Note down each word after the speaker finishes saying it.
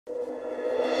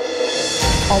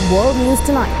on World News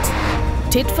Tonight.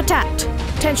 Tit for tat.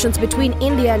 Tensions between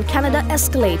India and Canada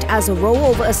escalate as a row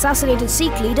over assassinated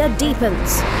Sikh leader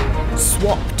deepens.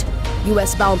 Swapped.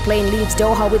 US-bound plane leaves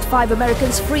Doha with 5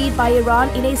 Americans freed by Iran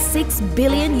in a $6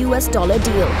 billion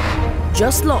deal.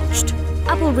 Just launched.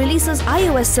 Apple releases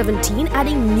iOS 17,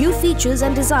 adding new features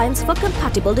and designs for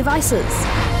compatible devices.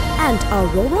 And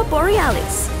Aurora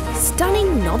Borealis,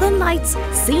 stunning northern lights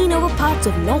seen over parts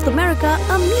of North America,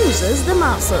 amuses the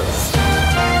masses.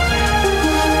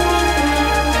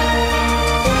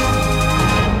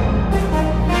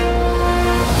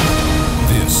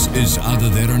 This is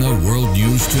Derana World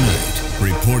News Tonight.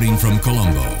 Reporting from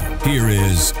Colombo, here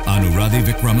is Anuradhi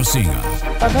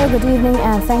Vikramasinghe. A very good evening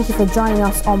and thank you for joining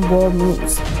us on World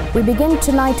News. We begin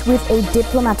tonight with a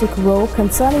diplomatic row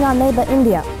concerning our neighbour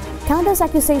India. Canada's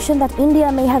accusation that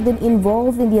India may have been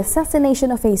involved in the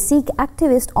assassination of a Sikh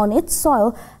activist on its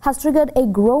soil has triggered a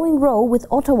growing row with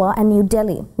Ottawa and New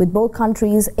Delhi, with both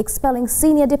countries expelling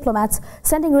senior diplomats,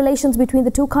 sending relations between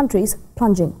the two countries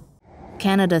plunging.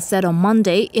 Canada said on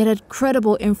Monday it had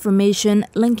credible information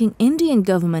linking Indian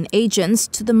government agents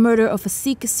to the murder of a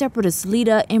Sikh separatist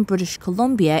leader in British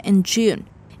Columbia in June,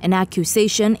 an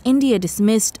accusation India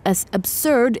dismissed as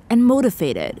absurd and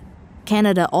motivated.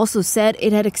 Canada also said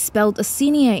it had expelled a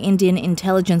senior Indian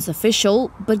intelligence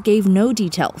official but gave no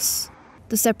details.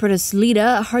 The separatist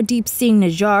leader, Hardeep Singh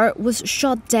Nijjar, was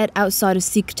shot dead outside a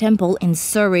Sikh temple in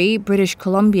Surrey, British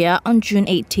Columbia on June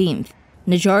 18th.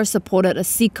 Nijjar supported a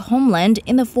Sikh homeland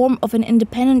in the form of an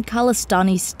independent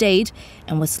Khalistani state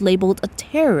and was labelled a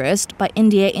terrorist by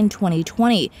India in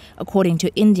 2020, according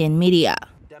to Indian media.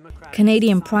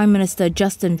 Canadian Prime Minister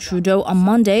Justin Trudeau on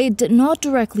Monday did not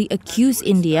directly accuse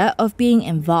India of being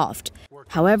involved.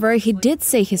 However, he did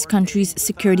say his country's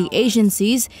security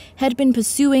agencies had been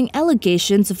pursuing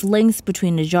allegations of links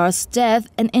between Nijjar's death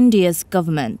and India's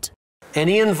government.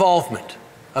 Any involvement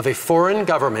of a foreign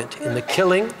government in the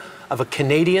killing of a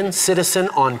Canadian citizen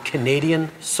on Canadian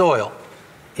soil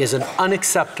is an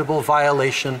unacceptable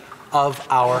violation of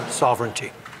our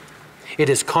sovereignty. It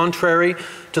is contrary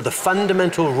to the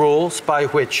fundamental rules by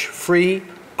which free,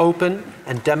 open,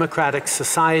 and democratic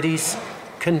societies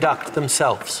conduct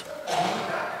themselves.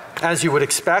 As you would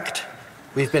expect,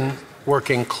 we've been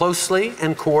working closely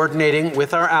and coordinating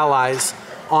with our allies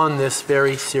on this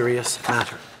very serious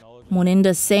matter.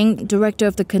 Moninder Singh, director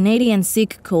of the Canadian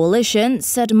Sikh Coalition,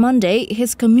 said Monday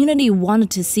his community wanted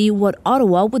to see what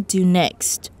Ottawa would do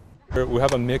next. We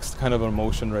have a mixed kind of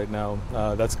emotion right now.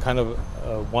 That's kind of,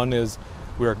 one is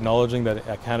we're acknowledging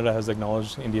that Canada has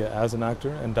acknowledged India as an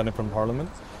actor and done it from Parliament.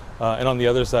 And on the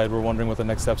other side, we're wondering what the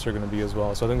next steps are going to be as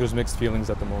well. So I think there's mixed feelings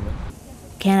at the moment.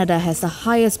 Canada has the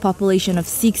highest population of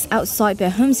Sikhs outside their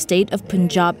home state of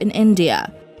Punjab in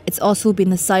India. It's also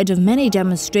been the site of many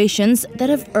demonstrations that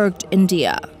have irked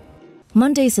India.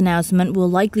 Monday's announcement will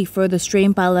likely further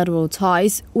strain bilateral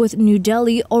ties, with New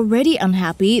Delhi already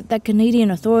unhappy that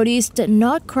Canadian authorities did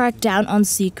not crack down on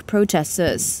Sikh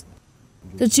protesters.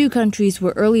 The two countries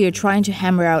were earlier trying to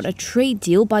hammer out a trade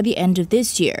deal by the end of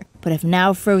this year, but have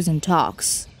now frozen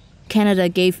talks. Canada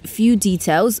gave few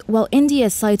details, while India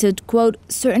cited, quote,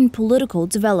 certain political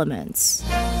developments.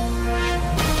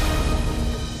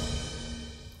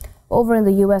 Over in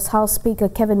the US, House Speaker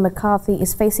Kevin McCarthy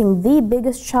is facing the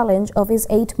biggest challenge of his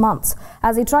 8 months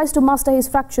as he tries to muster his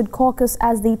fractured caucus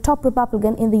as the top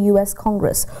Republican in the US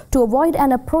Congress to avoid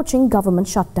an approaching government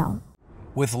shutdown.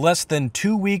 With less than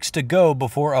 2 weeks to go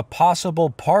before a possible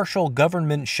partial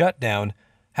government shutdown,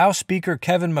 House Speaker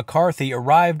Kevin McCarthy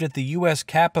arrived at the U.S.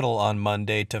 Capitol on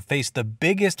Monday to face the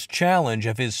biggest challenge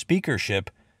of his speakership: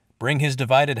 bring his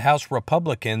divided House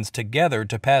Republicans together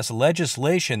to pass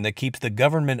legislation that keeps the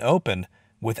government open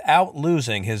without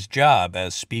losing his job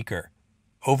as Speaker.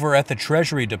 Over at the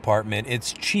Treasury Department,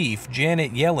 its chief,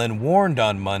 Janet Yellen, warned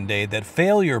on Monday that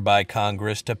failure by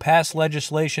Congress to pass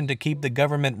legislation to keep the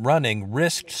government running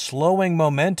risked slowing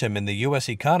momentum in the U.S.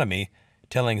 economy,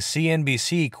 telling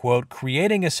CNBC, quote,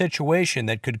 creating a situation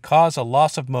that could cause a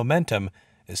loss of momentum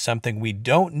is something we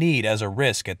don't need as a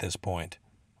risk at this point.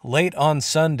 Late on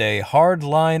Sunday,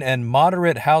 hardline and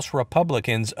moderate House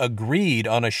Republicans agreed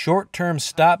on a short-term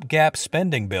stopgap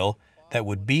spending bill that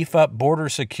would beef up border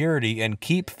security and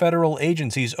keep federal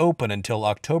agencies open until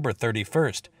October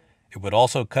 31st. It would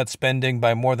also cut spending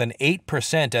by more than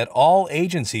 8% at all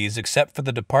agencies except for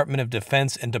the Department of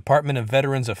Defense and Department of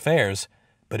Veterans Affairs,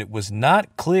 but it was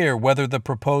not clear whether the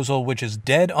proposal, which is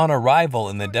dead on arrival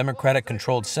in the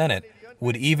Democratic-controlled Senate,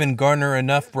 would even garner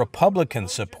enough Republican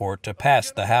support to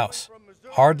pass the House.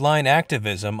 hardline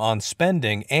activism on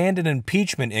spending and an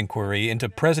impeachment inquiry into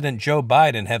President Joe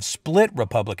Biden have split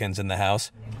Republicans in the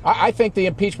House. I think the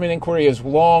impeachment inquiry is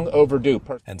long overdue.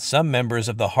 And some members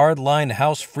of the hardline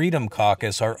House Freedom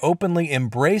Caucus are openly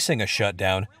embracing a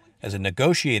shutdown as a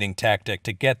negotiating tactic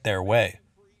to get their way.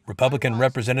 Republican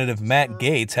Representative Matt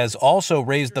Gaetz has also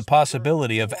raised the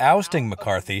possibility of ousting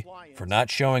McCarthy for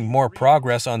not showing more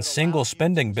progress on single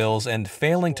spending bills and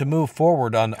failing to move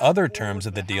forward on other terms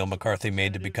of the deal McCarthy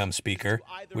made to become Speaker,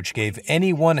 which gave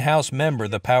any one House member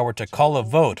the power to call a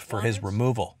vote for his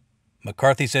removal.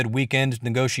 McCarthy said weekend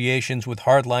negotiations with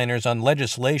hardliners on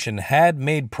legislation had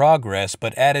made progress,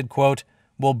 but added, quote,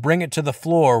 "We'll bring it to the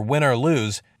floor, win or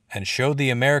lose, and show the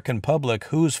American public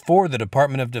who's for the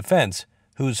Department of Defense,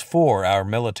 who's for our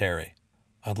military."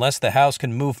 Unless the House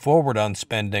can move forward on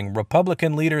spending,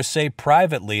 Republican leaders say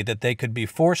privately that they could be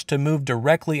forced to move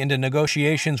directly into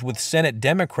negotiations with Senate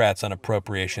Democrats on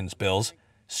appropriations bills,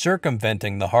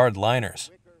 circumventing the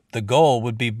hardliners. The goal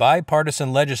would be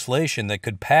bipartisan legislation that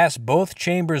could pass both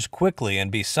chambers quickly and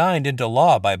be signed into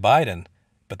law by Biden.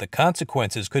 But the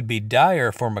consequences could be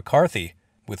dire for McCarthy,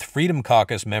 with Freedom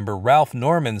Caucus member Ralph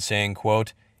Norman saying,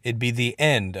 quote, "It'd be the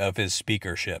end of his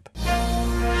speakership."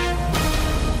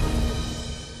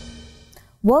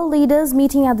 World leaders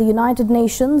meeting at the United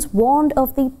Nations warned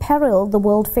of the peril the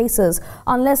world faces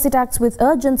unless it acts with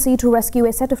urgency to rescue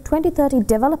a set of 2030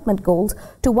 development goals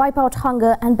to wipe out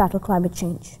hunger and battle climate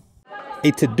change.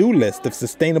 A to-do list of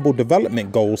sustainable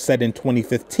development goals set in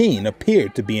 2015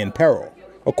 appeared to be in peril,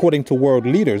 according to world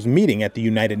leaders meeting at the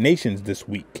United Nations this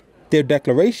week. Their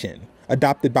declaration,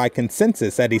 adopted by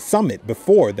consensus at a summit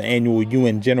before the annual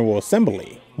UN General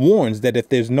Assembly, warns that if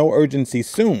there's no urgency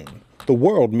soon, the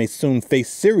world may soon face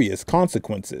serious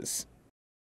consequences.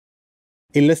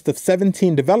 A list of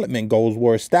 17 development goals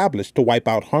were established to wipe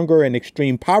out hunger and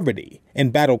extreme poverty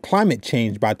and battle climate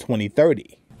change by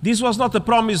 2030. This was not a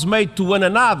promise made to one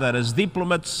another as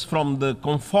diplomats from the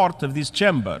comfort of this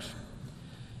chamber.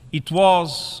 It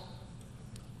was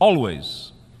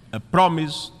always a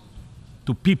promise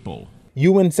to people.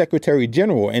 UN Secretary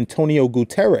General Antonio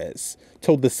Guterres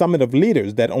told the summit of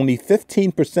leaders that only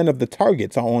 15% of the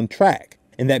targets are on track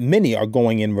and that many are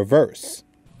going in reverse.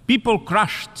 People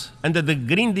crushed under the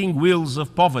grinding wheels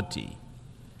of poverty.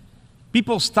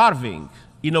 People starving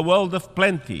in a world of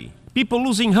plenty. People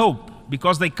losing hope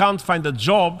because they can't find a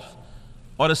job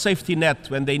or a safety net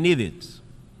when they need it.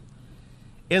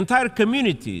 Entire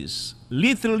communities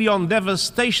literally on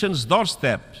devastation's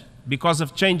doorstep because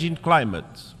of changing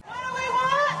climate.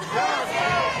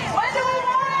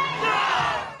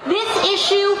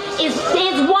 Issue is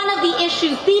one of the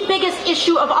issues, the biggest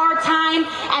issue of our time,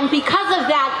 and because of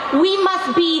that, we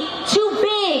must be too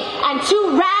big and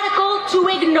too radical to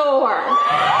ignore.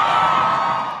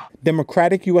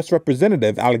 Democratic U.S.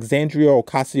 Representative Alexandria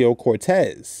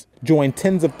Ocasio-Cortez joined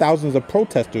tens of thousands of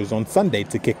protesters on Sunday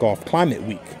to kick off Climate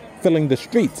Week, filling the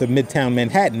streets of Midtown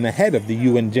Manhattan ahead of the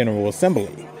UN General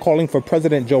Assembly, calling for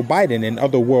President Joe Biden and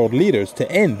other world leaders to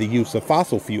end the use of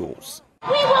fossil fuels.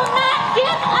 We will not give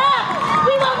up.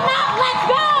 We will not let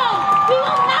go. We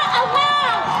will not allow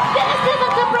cynicism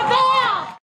to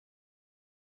prevail.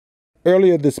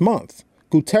 Earlier this month,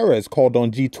 Guterres called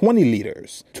on G20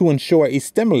 leaders to ensure a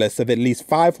stimulus of at least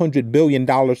 $500 billion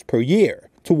per year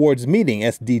towards meeting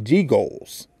SDG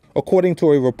goals. According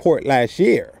to a report last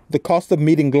year, the cost of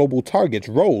meeting global targets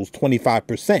rose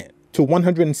 25% to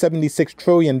 $176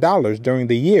 trillion during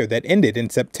the year that ended in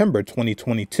September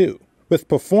 2022, with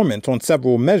performance on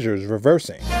several measures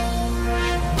reversing.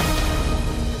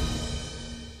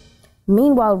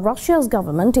 Meanwhile, Russia's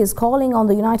government is calling on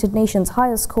the United Nations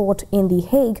highest court in The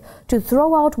Hague to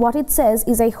throw out what it says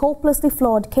is a hopelessly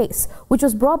flawed case, which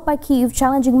was brought by Kyiv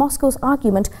challenging Moscow's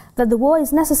argument that the war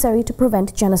is necessary to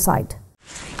prevent genocide.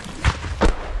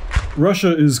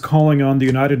 Russia is calling on the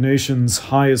United Nations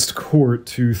highest court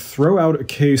to throw out a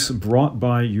case brought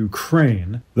by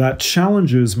Ukraine that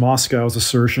challenges Moscow's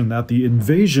assertion that the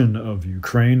invasion of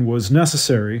Ukraine was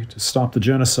necessary to stop the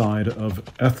genocide of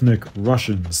ethnic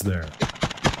Russians there.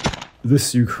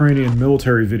 This Ukrainian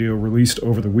military video released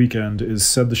over the weekend is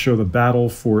said to show the battle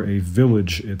for a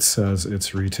village it says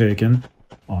it's retaken.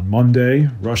 On Monday,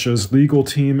 Russia's legal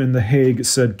team in The Hague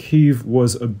said Kyiv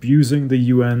was abusing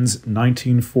the UN's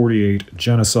 1948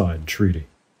 genocide treaty.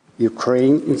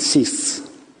 Ukraine insists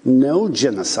no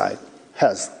genocide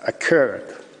has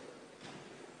occurred.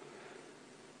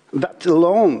 That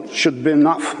alone should be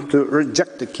enough to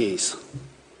reject the case,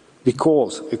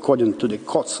 because, according to the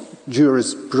court's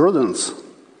jurisprudence,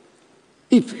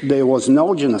 if there was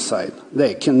no genocide,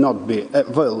 there cannot be a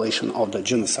violation of the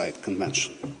Genocide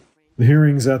Convention. The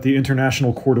hearings at the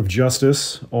International Court of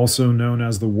Justice, also known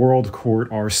as the World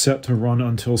Court, are set to run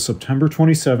until September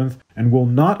 27th and will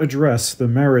not address the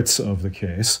merits of the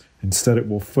case. Instead, it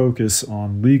will focus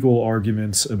on legal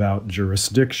arguments about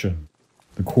jurisdiction.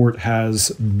 The court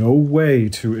has no way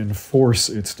to enforce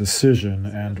its decision,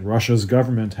 and Russia's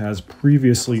government has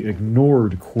previously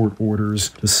ignored court orders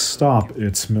to stop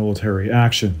its military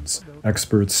actions.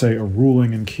 Experts say a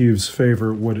ruling in Kyiv's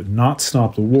favor would not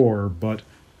stop the war, but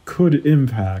could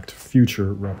impact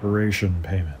future reparation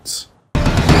payments.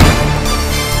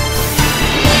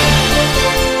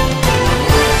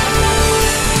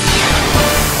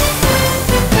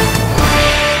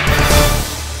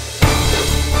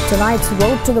 Tonight's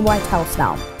road to the White House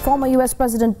now. Former U.S.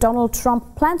 President Donald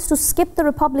Trump plans to skip the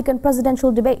Republican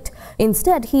presidential debate.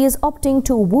 Instead, he is opting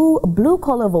to woo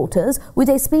blue-collar voters with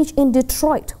a speech in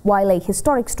Detroit, while a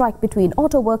historic strike between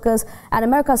auto workers and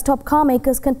America's top car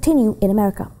makers continue in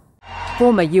America.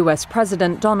 Former U.S.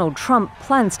 President Donald Trump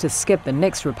plans to skip the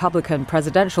next Republican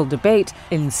presidential debate,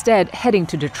 instead heading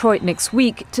to Detroit next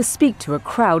week to speak to a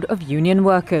crowd of union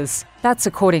workers. That's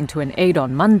according to an aide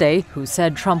on Monday, who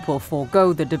said Trump will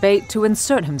forego the debate to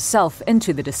insert himself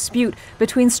into the dispute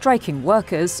between striking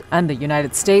workers and the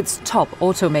United States' top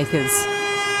automakers.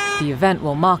 The event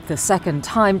will mark the second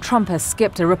time Trump has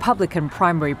skipped a Republican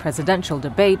primary presidential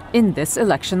debate in this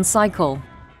election cycle.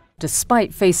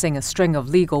 Despite facing a string of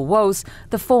legal woes,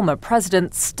 the former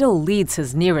president still leads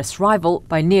his nearest rival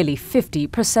by nearly 50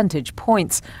 percentage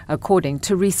points, according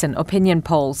to recent opinion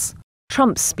polls.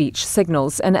 Trump's speech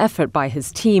signals an effort by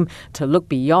his team to look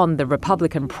beyond the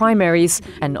Republican primaries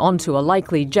and onto a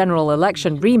likely general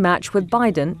election rematch with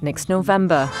Biden next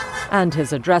November. And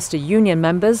his address to union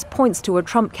members points to a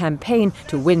Trump campaign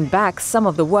to win back some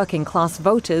of the working-class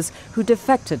voters who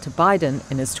defected to Biden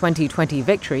in his 2020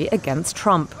 victory against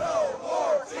Trump.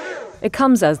 It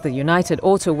comes as the United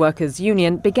Auto Workers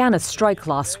Union began a strike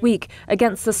last week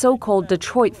against the so-called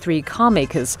Detroit 3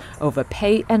 carmakers over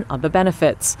pay and other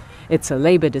benefits. It's a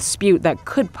labor dispute that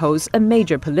could pose a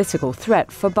major political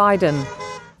threat for Biden.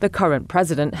 The current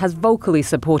president has vocally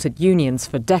supported unions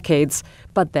for decades,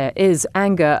 but there is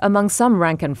anger among some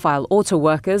rank-and-file auto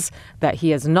workers that he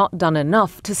has not done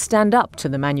enough to stand up to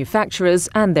the manufacturers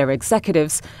and their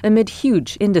executives amid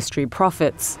huge industry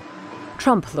profits.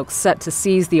 Trump looks set to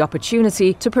seize the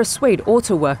opportunity to persuade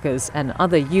auto workers and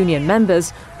other union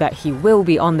members that he will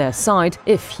be on their side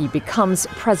if he becomes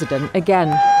president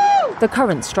again. The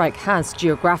current strike has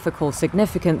geographical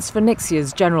significance for next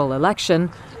year's general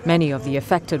election. Many of the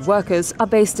affected workers are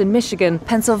based in Michigan,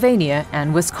 Pennsylvania,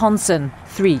 and Wisconsin,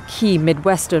 3 key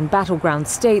Midwestern battleground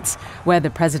states where the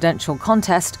presidential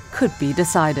contest could be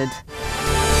decided.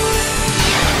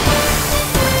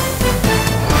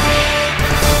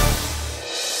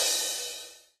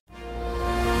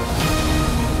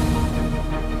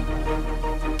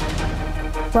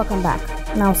 Welcome back.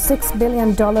 Now, $6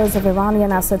 billion of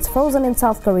Iranian assets frozen in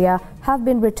South Korea have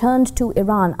been returned to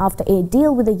Iran after a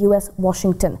deal with the U.S.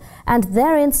 Washington, and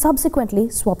therein subsequently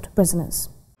swapped prisoners.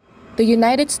 The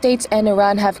United States and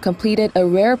Iran have completed a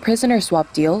rare prisoner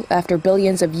swap deal after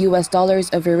billions of U.S. dollars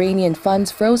of Iranian funds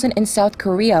frozen in South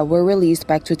Korea were released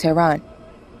back to Tehran.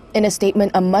 In a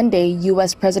statement on Monday,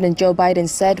 U.S. President Joe Biden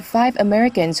said 5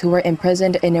 Americans who were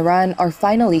imprisoned in Iran are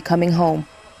finally coming home.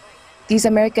 These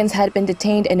Americans had been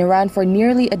detained in Iran for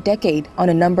nearly a decade on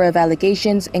a number of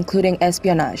allegations, including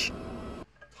espionage.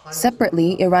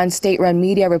 Separately, Iran's state-run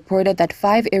media reported that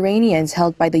 5 Iranians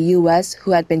held by the U.S.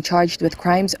 who had been charged with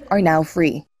crimes are now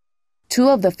free. 2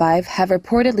 of the 5 have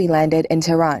reportedly landed in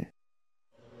Tehran.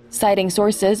 Citing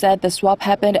sources said the swap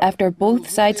happened after both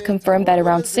sides confirmed that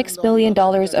around $6 billion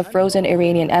of frozen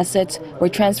Iranian assets were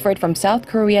transferred from South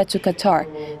Korea to Qatar,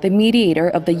 the mediator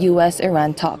of the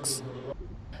U.S.-Iran talks.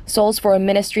 Seoul's foreign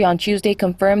ministry on Tuesday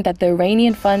confirmed that the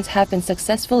Iranian funds have been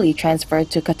successfully transferred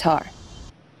to Qatar.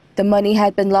 The money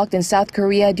had been locked in South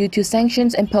Korea due to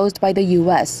sanctions imposed by the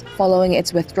U.S. following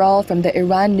its withdrawal from the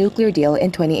Iran nuclear deal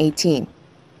in 2018.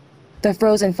 The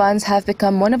frozen funds have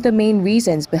become one of the main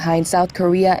reasons behind South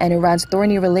Korea and Iran's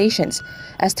thorny relations,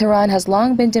 as Tehran has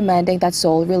long been demanding that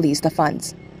Seoul release the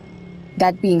funds.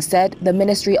 That being said, the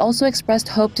ministry also expressed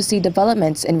hope to see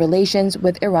developments in relations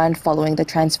with Iran following the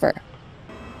transfer.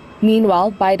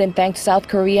 Meanwhile, Biden thanked South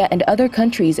Korea and other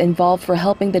countries involved for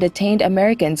helping the detained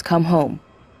Americans come home.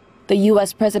 The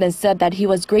U.S. president said that he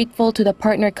was grateful to the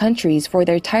partner countries for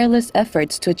their tireless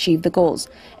efforts to achieve the goals,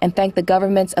 and thanked the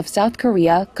governments of South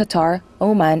Korea, Qatar,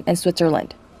 Oman, and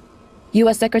Switzerland.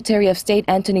 U.S. Secretary of State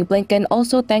Antony Blinken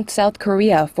also thanked South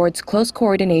Korea for its close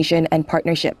coordination and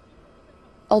partnership.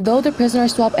 Although the prisoner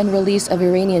swap and release of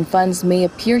Iranian funds may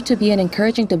appear to be an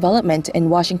encouraging development in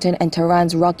Washington and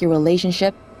Tehran's rocky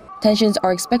relationship, tensions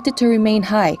are expected to remain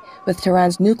high, with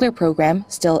Tehran's nuclear program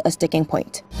still a sticking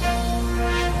point.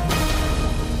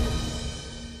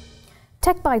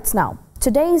 Tech Bites now.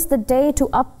 Today is the day to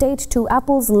update to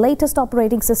Apple's latest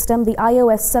operating system, the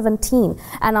iOS 17,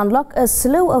 and unlock a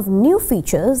slew of new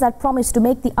features that promise to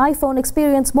make the iPhone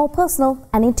experience more personal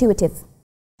and intuitive.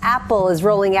 Apple is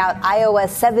rolling out iOS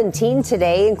 17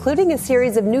 today, including a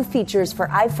series of new features for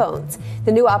iPhones.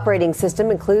 The new operating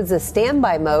system includes a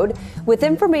standby mode with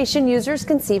information users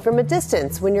can see from a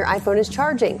distance when your iPhone is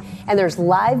charging. And there's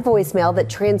live voicemail that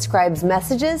transcribes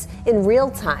messages in real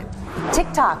time.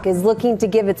 TikTok is looking to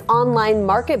give its online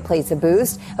marketplace a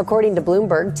boost. According to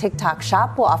Bloomberg, TikTok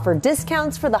Shop will offer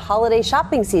discounts for the holiday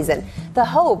shopping season. The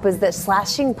hope is that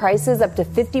slashing prices up to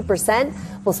 50%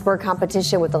 will spur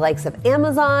competition with the likes of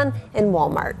Amazon and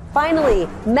Walmart. Finally,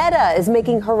 Meta is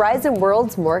making Horizon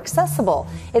Worlds more accessible.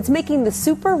 It's making the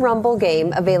Super Rumble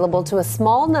game available to a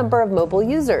small number of mobile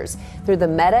users through the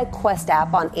Meta Quest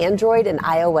app on Android and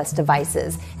iOS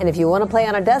devices. And if you want to play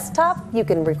on a desktop, you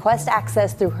can request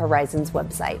access through Horizon's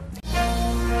website.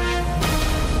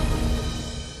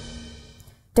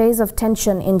 Days of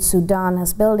tension in Sudan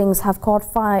as buildings have caught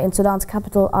fire in Sudan's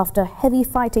capital after heavy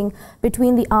fighting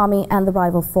between the army and the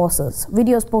rival forces.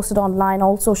 Videos posted online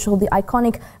also show the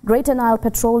iconic Greater Nile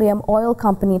Petroleum Oil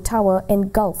Company tower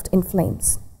engulfed in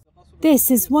flames.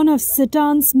 This is one of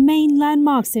Sudan's main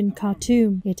landmarks in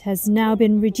Khartoum. It has now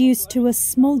been reduced to a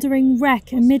smoldering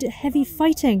wreck amid heavy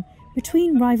fighting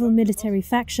between rival military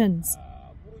factions.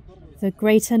 The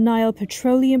Greater Nile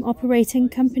Petroleum Operating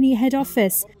Company head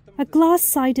office, a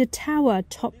glass-sided tower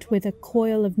topped with a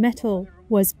coil of metal,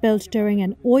 was built during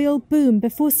an oil boom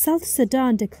before South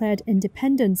Sudan declared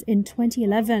independence in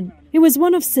 2011. It was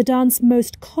one of Sudan's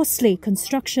most costly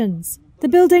constructions. The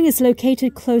building is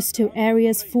located close to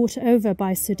areas fought over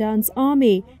by Sudan's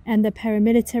army and the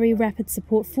paramilitary Rapid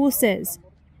Support Forces.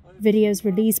 Videos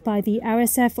released by the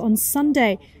RSF on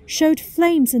Sunday showed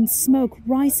flames and smoke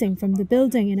rising from the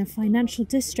building in a financial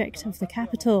district of the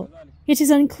capital. It is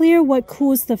unclear what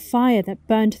caused the fire that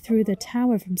burned through the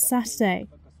tower from Saturday.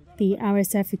 The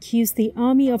RSF accused the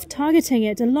army of targeting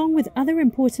it along with other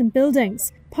important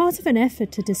buildings, part of an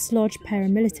effort to dislodge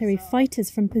paramilitary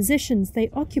fighters from positions they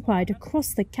occupied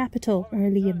across the capital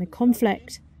early in the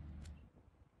conflict.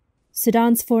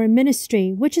 Sudan's foreign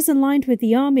ministry, which is aligned with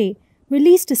the army,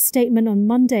 released a statement on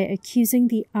Monday accusing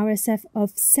the RSF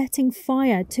of setting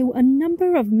fire to a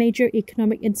number of major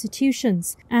economic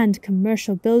institutions and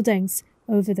commercial buildings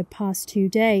over the past 2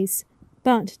 days,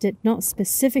 but did not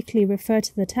specifically refer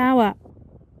to the tower.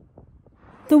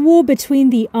 The war between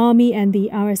the army and the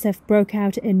RSF broke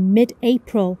out in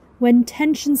mid-April when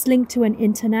tensions linked to an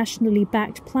internationally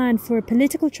backed plan for a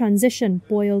political transition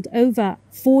boiled over,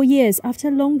 4 years after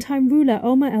longtime ruler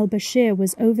Omar al-Bashir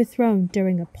was overthrown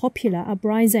during a popular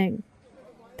uprising.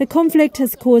 The conflict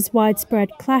has caused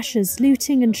widespread clashes,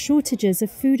 looting and shortages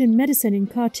of food and medicine in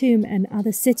Khartoum and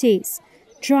other cities,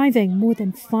 driving more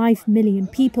than 5 million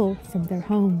people from their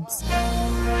homes.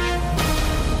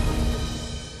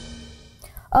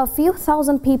 A few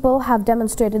thousand people have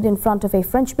demonstrated in front of a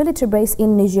French military base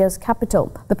in Niger's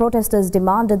capital. The protesters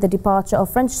demanded the departure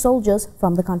of French soldiers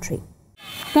from the country.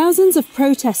 Thousands of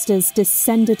protesters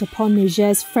descended upon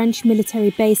Niger's French military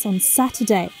base on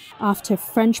Saturday after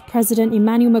French President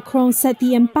Emmanuel Macron said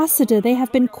the ambassador they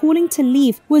have been calling to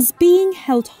leave was being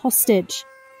held hostage.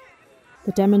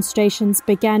 The demonstrations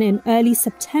began in early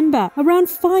September, around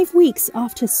 5 weeks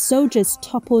after soldiers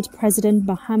toppled President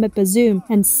Mohamed Bazoum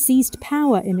and seized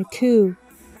power in a coup.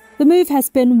 The move has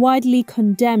been widely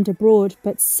condemned abroad,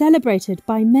 but celebrated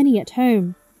by many at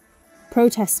home.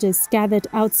 Protesters gathered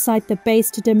outside the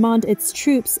base to demand its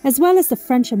troops, as well as the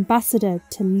French ambassador,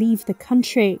 to leave the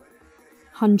country.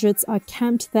 Hundreds are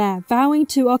camped there, vowing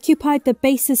to occupy the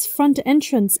base's front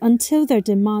entrance until their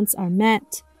demands are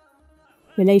met.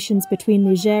 Relations between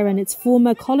Niger and its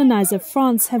former colonizer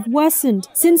France have worsened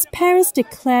since Paris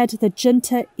declared the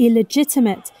junta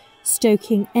illegitimate,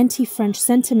 stoking anti-French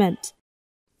sentiment.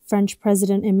 French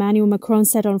President Emmanuel Macron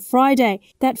said on Friday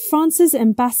that France's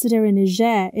ambassador in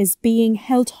Niger is being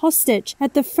held hostage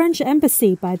at the French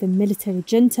embassy by the military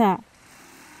junta.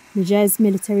 Niger's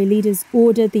military leaders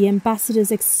ordered the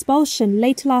ambassador's expulsion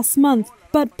late last month,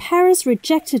 but Paris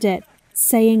rejected it,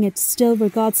 saying it still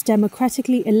regards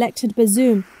democratically elected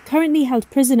Bazoum, currently held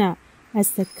prisoner,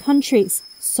 as the country's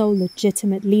sole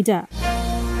legitimate leader.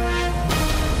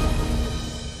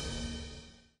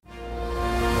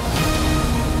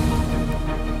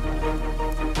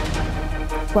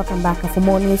 Welcome back. For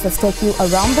more news, let's take you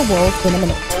around the world in a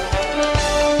minute.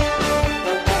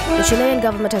 The Chilean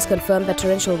government has confirmed that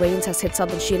torrential rains has hit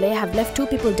southern Chile have left 2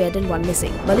 people dead and 1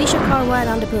 missing. Malaysia Karwa, an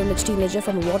underprivileged teenager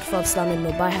from a waterfront slum in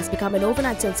Mumbai, has become an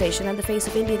overnight sensation in the face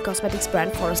of Indian cosmetics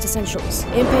brand Forest Essentials.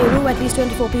 In Peru, at least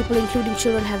 24 people, including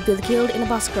children, have been killed in a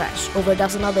bus crash. Over a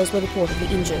dozen others were reportedly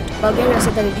injured. Bulgaria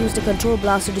said that it used a control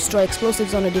blast to destroy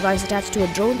explosives on a device attached to a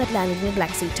drone that landed in a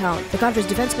Black Sea town. The country's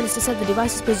defense minister said the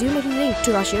device is presumably linked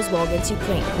to Russia's war against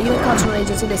Ukraine. The UN Cultural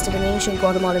Agency listed an ancient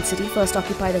Guatemalan city, first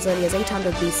occupied as early as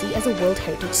 800 BC, as a World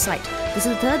Heritage Site. This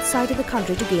is the 3rd site in the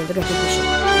country to gain the recognition.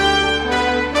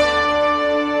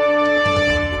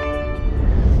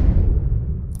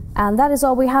 And that is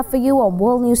all we have for you on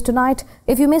World News Tonight.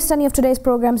 If you missed any of today's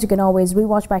programs, you can always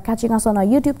rewatch by catching us on our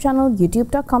YouTube channel,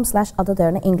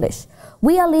 youtube.com/OtherTherenaEnglish.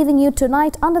 We are leaving you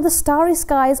tonight under the starry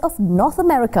skies of North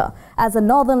America as the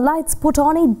Northern Lights put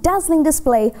on a dazzling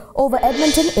display over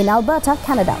Edmonton in Alberta,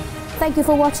 Canada. Thank you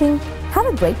for watching. Have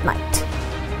a great night.